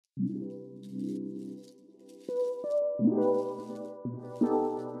So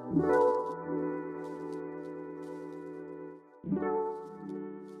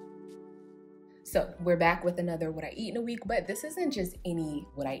we're back with another what I eat in a week, but this isn't just any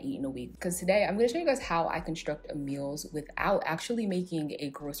what I eat in a week, because today I'm going to show you guys how I construct meals without actually making a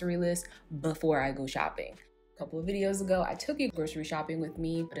grocery list before I go shopping. A couple of videos ago, I took you grocery shopping with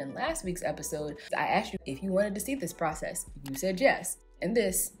me, but in last week's episode, I asked you if you wanted to see this process. You said yes, and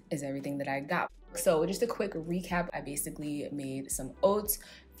this is everything that I got. So just a quick recap, I basically made some oats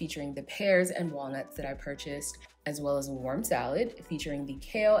featuring the pears and walnuts that I purchased, as well as a warm salad featuring the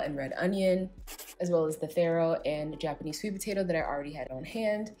kale and red onion, as well as the farro and Japanese sweet potato that I already had on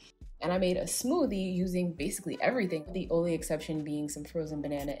hand. And I made a smoothie using basically everything, the only exception being some frozen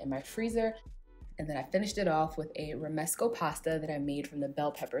banana in my freezer. And then I finished it off with a romesco pasta that I made from the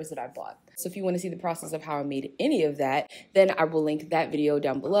bell peppers that I bought. So if you want to see the process of how I made any of that, then I will link that video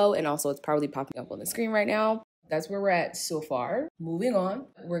down below. And also it's probably popping up on the screen right now. That's where we're at so far. Moving on,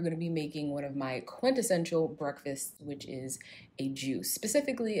 we're going to be making one of my quintessential breakfasts, which is a juice,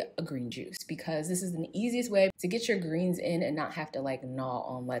 specifically a green juice, because this is the easiest way to get your greens in and not have to like gnaw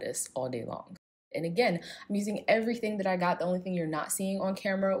on lettuce all day long. And again, I'm using everything that I got. The only thing you're not seeing on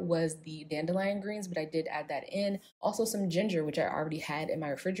camera was the dandelion greens, but I did add that in. Also some ginger, which I already had in my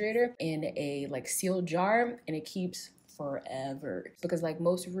refrigerator in a like sealed jar, and it keeps forever because like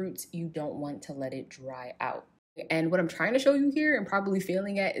most roots, you don't want to let it dry out. And what I'm trying to show you here and probably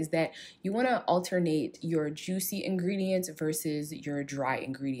failing at is that you want to alternate your juicy ingredients versus your dry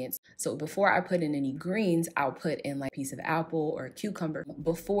ingredients. So before I put in any greens, I'll put in like a piece of apple or a cucumber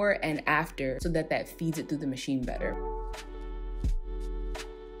before and after so that that feeds it through the machine better.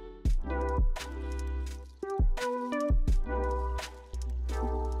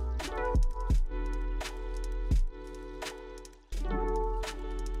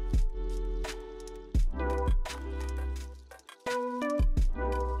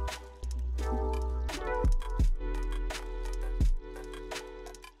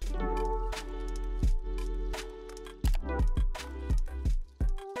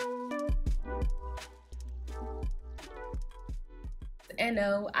 And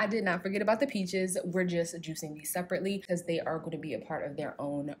no, I did not forget about the peaches. We're just juicing these separately because they are going to be a part of their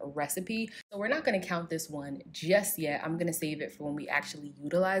own recipe. So we're not going to count this one just yet. I'm going to save it for when we actually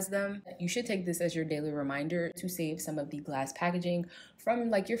utilize them. You should take this as your daily reminder to save some of the glass packaging from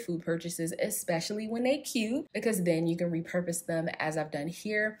like your food purchases, especially when they're cute, because then you can repurpose them as I've done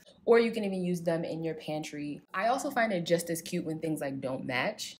here, or you can even use them in your pantry. I also find it just as cute when things like don't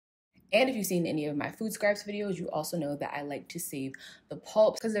match. And if you've seen any of my food scraps videos, you also know that I like to save the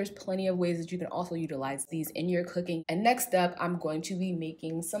pulp because there's plenty of ways that you can also utilize these in your cooking. And next up, I'm going to be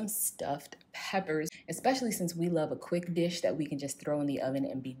making some stuffed peppers, especially since we love a quick dish that we can just throw in the oven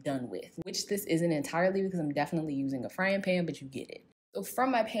and be done with, which this isn't entirely because I'm definitely using a frying pan, but you get it. So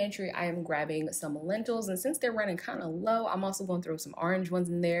from my pantry, I am grabbing some lentils, and since they're running kind of low, I'm also going to throw some orange ones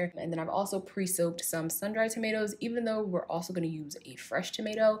in there. And then I've also pre-soaked some sun-dried tomatoes, even though we're also going to use a fresh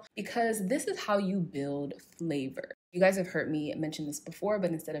tomato, because this is how you build flavor. You guys have heard me mention this before,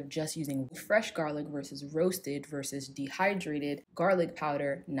 but instead of just using fresh garlic versus roasted versus dehydrated garlic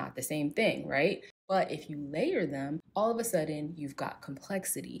powder, not the same thing, right? But if you layer them, all of a sudden you've got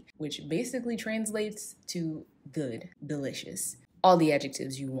complexity, which basically translates to good, delicious. All the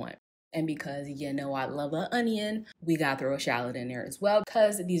adjectives you want. And because you know I love an onion, we gotta throw a shallot in there as well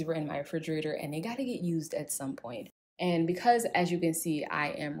because these were in my refrigerator and they gotta get used at some point. And because, as you can see, I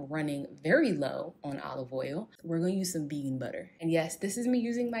am running very low on olive oil, we're gonna use some vegan butter. And yes, this is me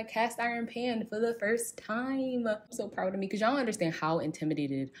using my cast iron pan for the first time. I'm so proud of me because y'all understand how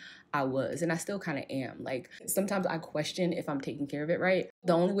intimidated I was, and I still kind of am. Like, sometimes I question if I'm taking care of it right.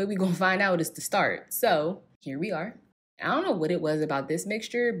 The only way we gonna find out is to start. So here we are. I don't know what it was about this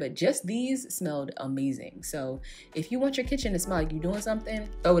mixture, but just these smelled amazing. So if you want your kitchen to smell like you're doing something,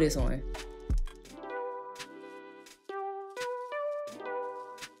 throw this on.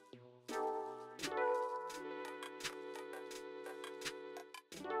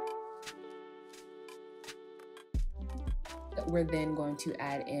 We're then going to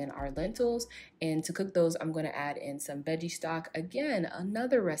add in our lentils, and to cook those I'm going to add in some veggie stock. Again,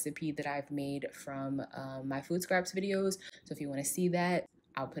 another recipe that I've made from my food scraps videos, so if you want to see that,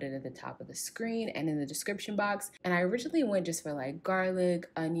 I'll put it at the top of the screen and in the description box. And I originally went just for like garlic,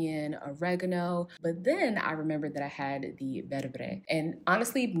 onion, oregano, but then I remembered that I had the verbre. And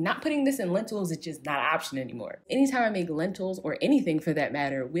honestly, not putting this in lentils is just not an option anymore. Anytime I make lentils, or anything for that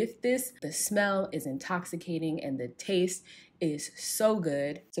matter, with this, the smell is intoxicating and the taste is so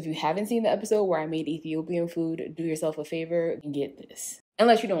good. So if you haven't seen the episode where I made Ethiopian food, do yourself a favor and get this.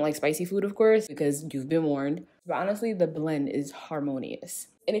 Unless you don't like spicy food, of course, because you've been warned. But honestly, the blend is harmonious.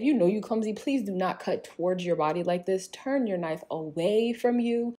 And if you know you're clumsy, please do not cut towards your body like this. Turn your knife away from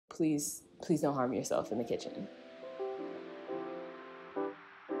you. Please don't harm yourself in the kitchen.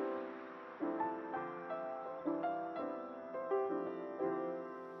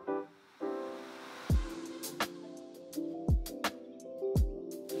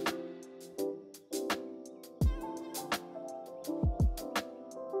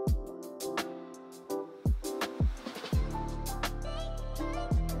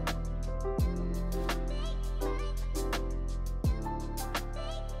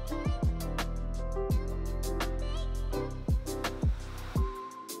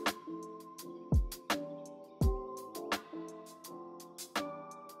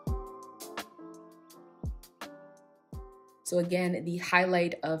 So again, the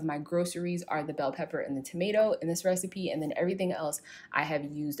highlight of my groceries are the bell pepper and the tomato in this recipe, and then everything else I have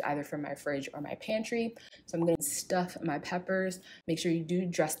used either from my fridge or my pantry. So I'm going to stuff my peppers. Make sure you do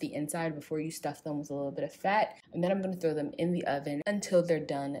dress the inside before you stuff them with a little bit of fat, and then I'm going to throw them in the oven until they're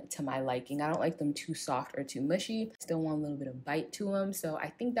done to my liking. I don't like them too soft or too mushy. Still want a little bit of bite to them, so I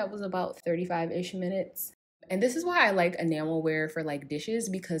think that was about 35-ish minutes. And this is why I like enamelware for like dishes,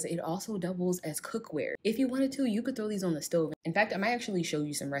 because it also doubles as cookware. If you wanted to, you could throw these on the stove. In fact, I might actually show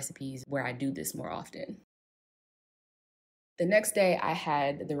you some recipes where I do this more often. The next day, I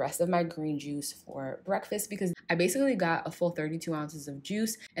had the rest of my green juice for breakfast because I basically got a full 32 ounces of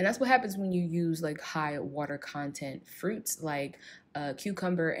juice. And that's what happens when you use like high water content fruits like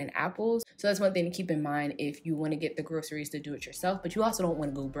cucumber and apples. So that's one thing to keep in mind if you want to get the groceries to do it yourself, but you also don't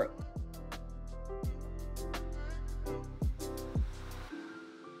want to go broke.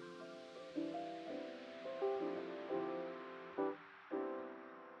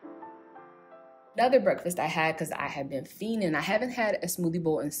 Another breakfast I had, because I have been fiending, I haven't had a smoothie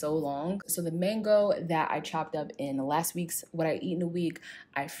bowl in so long. So the mango that I chopped up in last week's What I Eat in a Week,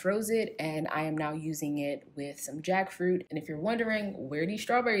 I froze it and I am now using it with some jackfruit. And if you're wondering where these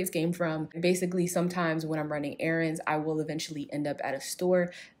strawberries came from, basically sometimes when I'm running errands, I will eventually end up at a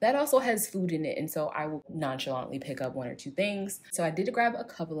store that also has food in it. And so I will nonchalantly pick up one or two things. So I did grab a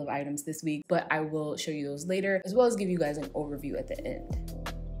couple of items this week, but I will show you those later, as well as give you guys an overview at the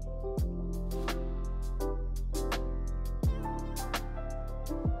end.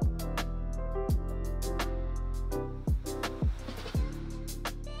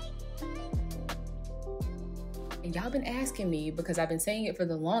 Y'all been asking me, because I've been saying it for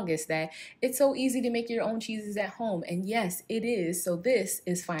the longest, that it's so easy to make your own cheeses at home. And yes, it is. So this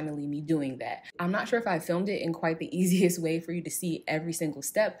is finally me doing that. I'm not sure if I filmed it in quite the easiest way for you to see every single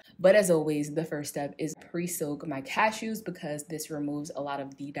step, but as always, the first step is pre-soak my cashews, because this removes a lot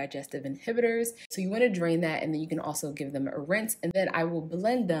of the digestive inhibitors. So you want to drain that, and then you can also give them a rinse, and then I will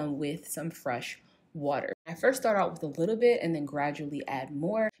blend them with some fresh water. I first start out with a little bit and then gradually add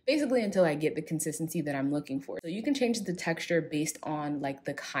more, basically until I get the consistency that I'm looking for. So you can change the texture based on like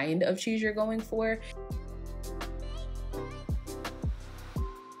the kind of cheese you're going for.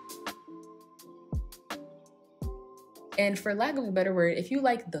 And for lack of a better word, if you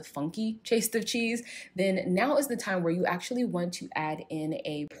like the funky taste of cheese, then now is the time where you actually want to add in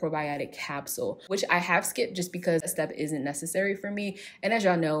a probiotic capsule, which I have skipped just because that step isn't necessary for me. And as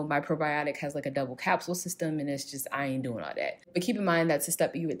y'all know, my probiotic has like a double capsule system, and it's just, I ain't doing all that. But keep in mind, that's a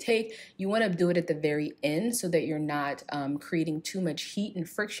step you would take. You want to do it at the very end so that you're not creating too much heat and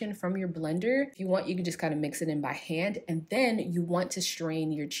friction from your blender. If you want, you can just kind of mix it in by hand, and then you want to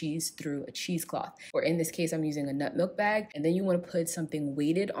strain your cheese through a cheesecloth, or in this case, I'm using a nut milk bag. And then you want to put something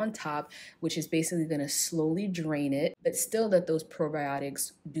weighted on top, which is basically going to slowly drain it, but still let those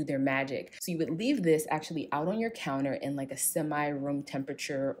probiotics do their magic. So you would leave this actually out on your counter in like a semi-room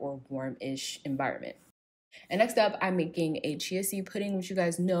temperature or warm-ish environment. And next up, I'm making a chia seed pudding, which you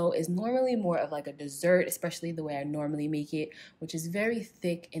guys know is normally more of like a dessert, especially the way I normally make it, which is very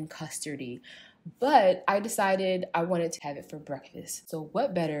thick and custardy. But I decided I wanted to have it for breakfast. So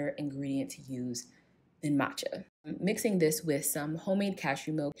what better ingredient to use than matcha? I'm mixing this with some homemade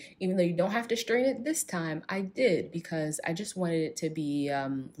cashew milk. Even though you don't have to strain it this time, I did because I just wanted it to be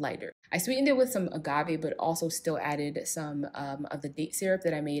lighter. I sweetened it with some agave, but also still added some of the date syrup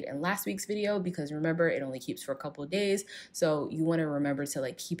that I made in last week's video, because remember, it only keeps for a couple of days. So you want to remember to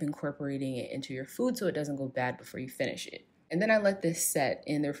like keep incorporating it into your food so it doesn't go bad before you finish it. And then I let this set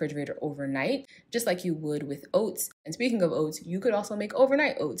in the refrigerator overnight, just like you would with oats. And speaking of oats, you could also make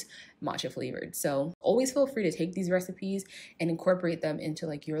overnight oats matcha flavored. So always feel free to take these recipes and incorporate them into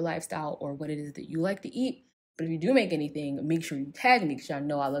like your lifestyle or what it is that you like to eat. But if you do make anything, make sure you tag me because y'all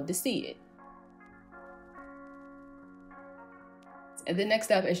know I love to see it. And then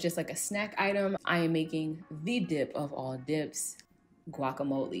next up is just like a snack item. I am making the dip of all dips,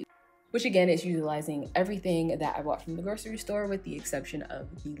 guacamole, which again is utilizing everything that I bought from the grocery store with the exception of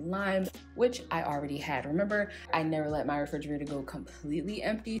the lime, which I already had. Remember, I never let my refrigerator go completely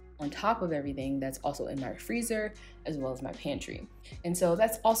empty. On top of everything that's also in my freezer as well as my pantry. And so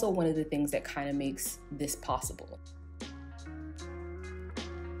that's also one of the things that kind of makes this possible.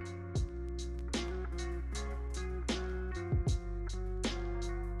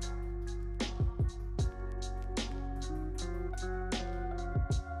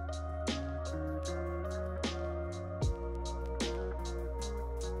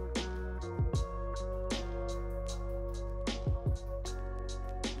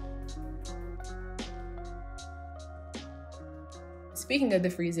 Speaking of the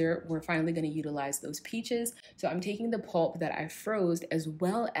freezer, we're finally going to utilize those peaches. So I'm taking the pulp that I froze as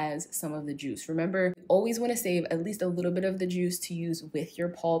well as some of the juice. Remember, you always want to save at least a little bit of the juice to use with your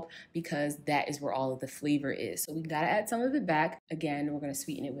pulp because that is where all of the flavor is. So we got to add some of it back. Again, we're going to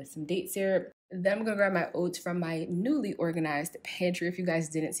sweeten it with some date syrup. Then I'm going to grab my oats from my newly organized pantry. If you guys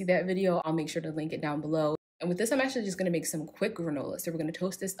didn't see that video, I'll make sure to link it down below. And with this, I'm actually just gonna make some quick granola. So we're gonna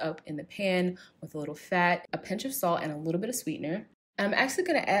toast this up in the pan with a little fat, a pinch of salt, and a little bit of sweetener. I'm actually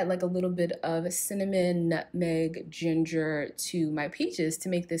gonna add like a little bit of cinnamon, nutmeg, ginger to my peaches to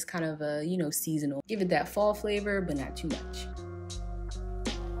make this kind of a, seasonal. Give it that fall flavor, but not too much.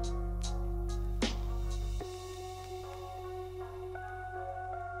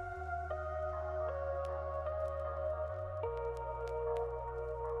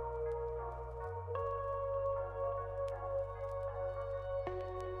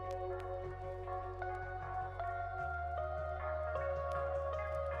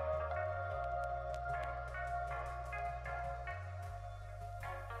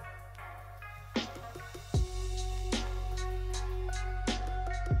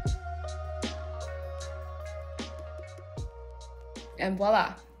 And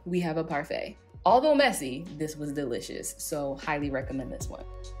voila, we have a parfait. Although messy, this was delicious, so highly recommend this one.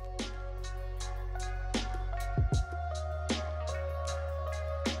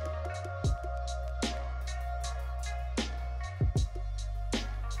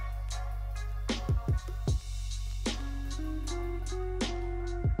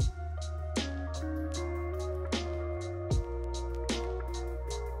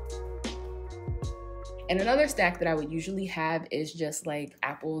 And another stack that I would usually have is just like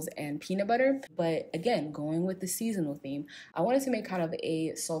apples and peanut butter. But again, going with the seasonal theme, I wanted to make kind of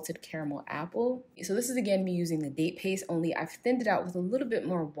a salted caramel apple. So this is again me using the date paste, only I've thinned it out with a little bit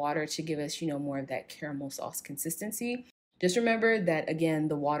more water to give us, more of that caramel sauce consistency. Just remember that, again,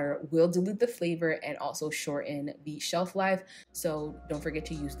 the water will dilute the flavor and also shorten the shelf life. So don't forget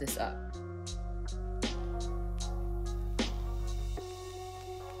to use this up.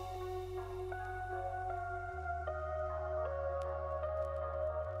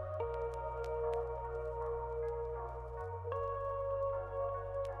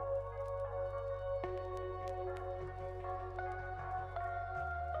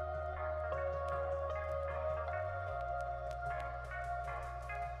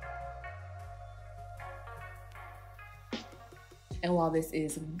 And while this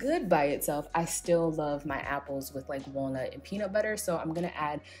is good by itself, I still love my apples with like walnut and peanut butter. So I'm gonna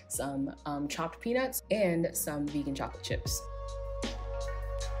add some chopped peanuts and some vegan chocolate chips.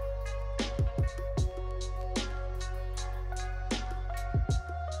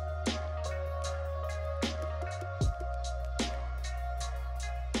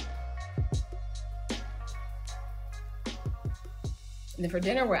 And then for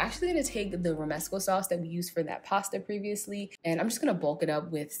dinner, we're actually gonna take the romesco sauce that we used for that pasta previously, and I'm just gonna bulk it up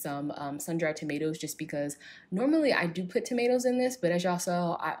with some sun-dried tomatoes just because normally I do put tomatoes in this, but as y'all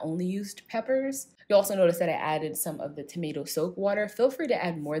saw, I only used peppers. You also notice that I added some of the tomato soak water. Feel free to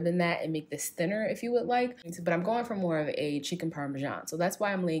add more than that and make this thinner if you would like, but I'm going for more of a chicken parmesan, so that's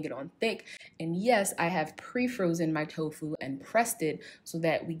why I'm laying it on thick. And yes, I have pre-frozen my tofu and pressed it so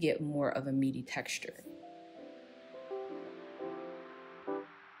that we get more of a meaty texture.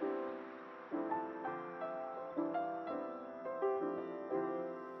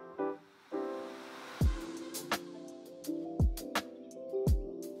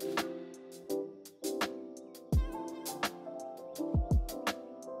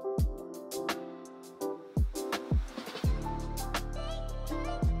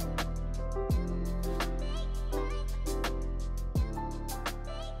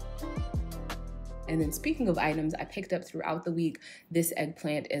 And then speaking of items I picked up throughout the week, this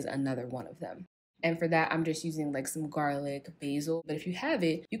eggplant is another one of them. And for that, I'm just using like some garlic, basil. But if you have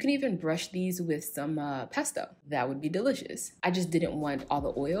it, you can even brush these with some pesto. That would be delicious. I just didn't want all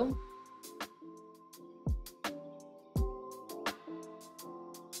the oil.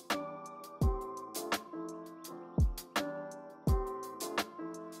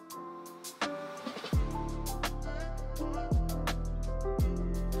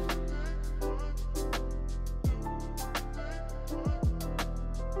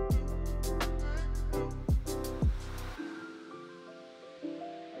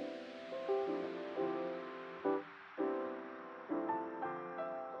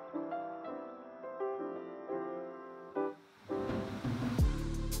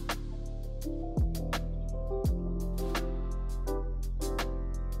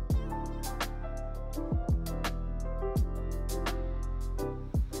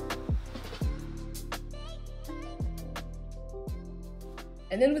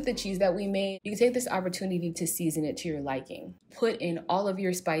 And then with the cheese that we made, you can take this opportunity to season it to your liking. Put in all of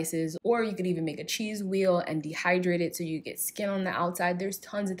your spices, or you could even make a cheese wheel and dehydrate it so you get skin on the outside. There's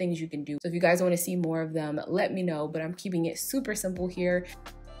tons of things you can do. So if you guys want to see more of them, let me know, but I'm keeping it super simple here.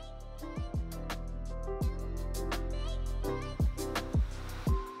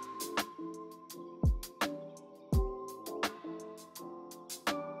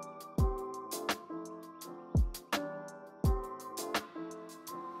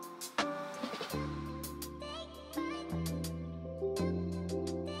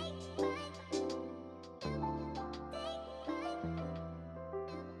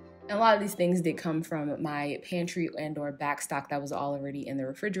 And a lot of these things did come from my pantry and or back stock that was already in the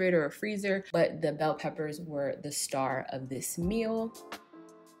refrigerator or freezer, but the bell peppers were the star of this meal.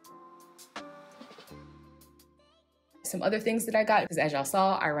 Some other things that I got, because as y'all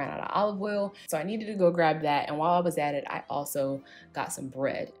saw, I ran out of olive oil, so I needed to go grab that. And while I was at it, I also got some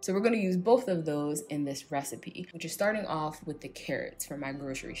bread. So we're going to use both of those in this recipe, which is starting off with the carrots from my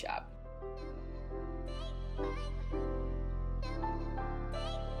grocery shop.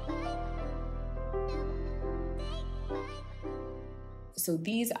 So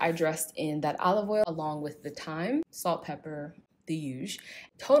these I dressed in that olive oil along with the thyme, salt, pepper, the usual.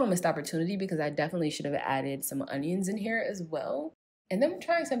 Total missed opportunity because I definitely should have added some onions in here as well. And then I'm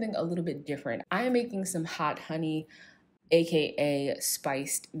trying something a little bit different. I am making some hot honey, aka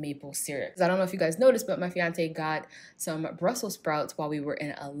spiced maple syrup. I don't know if you guys noticed, but my fiance got some Brussels sprouts while we were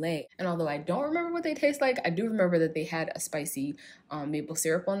in LA. And although I don't remember what they taste like, I do remember that they had a spicy maple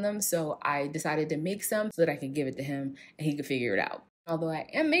syrup on them. So I decided to make some so that I could give it to him and he could figure it out. Although I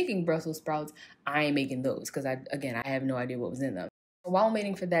am making Brussels sprouts, I ain't making those because I have no idea what was in them. While I'm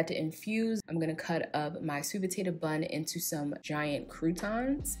waiting for that to infuse, I'm gonna cut up my sweet potato bun into some giant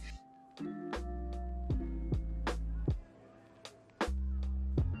croutons.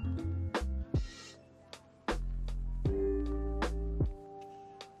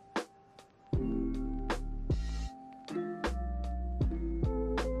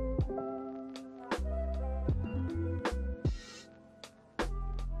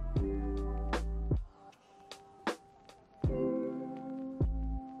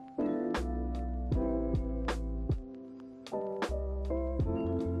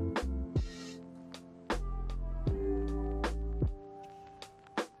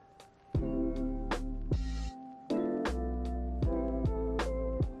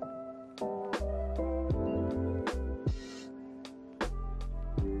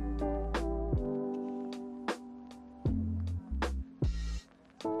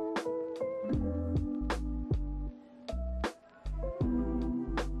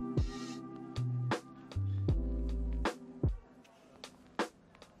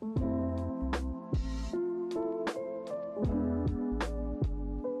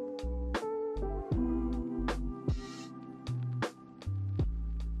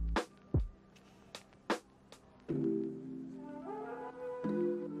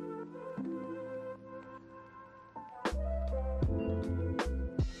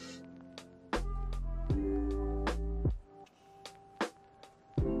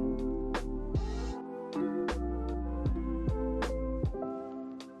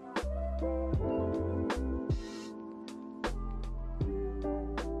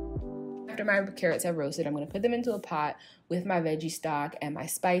 After my carrots have roasted, I'm going to put them into a pot with my veggie stock and my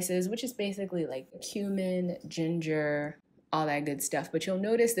spices, which is basically like cumin, ginger, all that good stuff. But you'll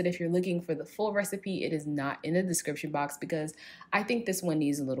notice that if you're looking for the full recipe, it is not in the description box because I think this one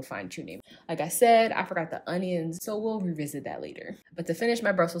needs a little fine tuning. Like I said, I forgot the onions, so we'll revisit that later. But to finish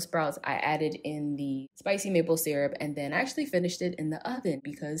my Brussels sprouts, I added in the spicy maple syrup and then I actually finished it in the oven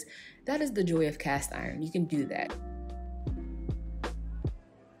because that is the joy of cast iron. You can do that.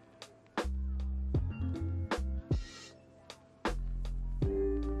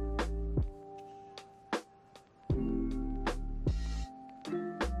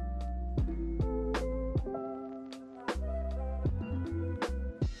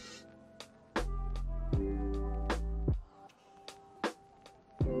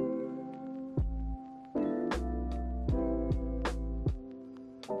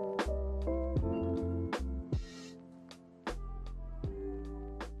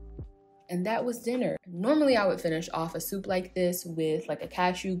 And that was dinner. Normally I would finish off a soup like this with like a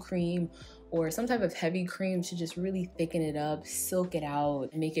cashew cream or some type of heavy cream to just really thicken it up, silk it out,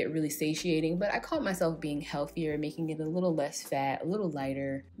 and make it really satiating. But I caught myself being healthier, making it a little less fat, a little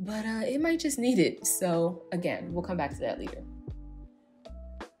lighter, but it might just need it. So again, we'll come back to that later.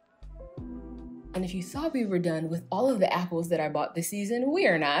 And if you thought we were done with all of the apples that I bought this season, we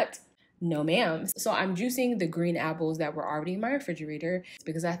are not. No ma'am. So I'm juicing the green apples that were already in my refrigerator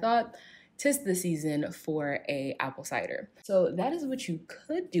because I thought 'tis the season for a apple cider. So that is what you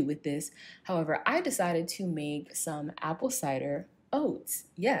could do with this. However, I decided to make some apple cider oats.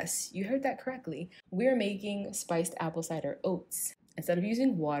 Yes, you heard that correctly. We're making spiced apple cider oats. Instead of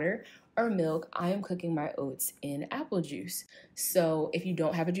using water or milk, I am cooking my oats in apple juice. So if you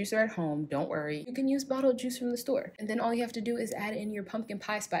don't have a juicer at home, don't worry. You can use bottled juice from the store. And then all you have to do is add in your pumpkin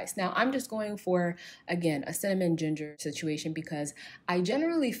pie spice. Now I'm just going for, again, a cinnamon ginger situation because I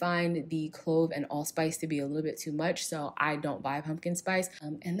generally find the clove and allspice to be a little bit too much. So I don't buy pumpkin spice.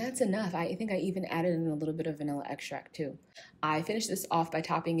 And that's enough. I think I even added in a little bit of vanilla extract too. I finished this off by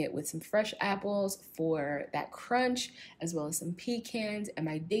topping it with some fresh apples for that crunch, as well as some pecans and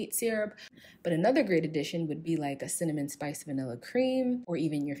my date syrup. But another great addition would be like a cinnamon spice vanilla cream, or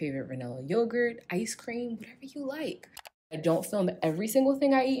even your favorite vanilla yogurt, ice cream, whatever you like. I don't film every single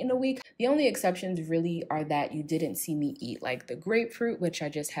thing I eat in a week. The only exceptions really are that you didn't see me eat like the grapefruit, which I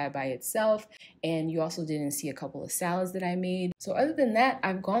just had by itself, and you also didn't see a couple of salads that I made. So other than that,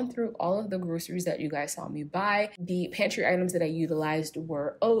 I've gone through all of the groceries that you guys saw me buy. The pantry items that I utilized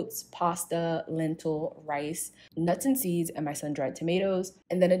were oats, pasta, lentil, rice, nuts and seeds, and my sun-dried tomatoes.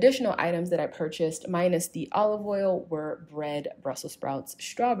 And then additional items that I purchased, minus the olive oil, were bread, Brussels sprouts,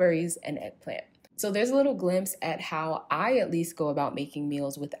 strawberries, and eggplant. So there's a little glimpse at how I at least go about making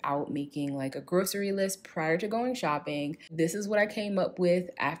meals without making like a grocery list prior to going shopping. This is what I came up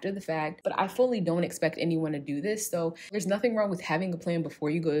with after the fact, but I fully don't expect anyone to do this. So there's nothing wrong with having a plan before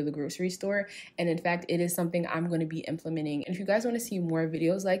you go to the grocery store. And in fact, it is something I'm going to be implementing. And if you guys want to see more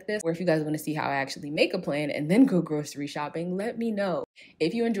videos like this, or if you guys want to see how I actually make a plan and then go grocery shopping, let me know.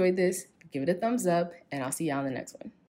 If you enjoyed this, give it a thumbs up and I'll see y'all in the next one.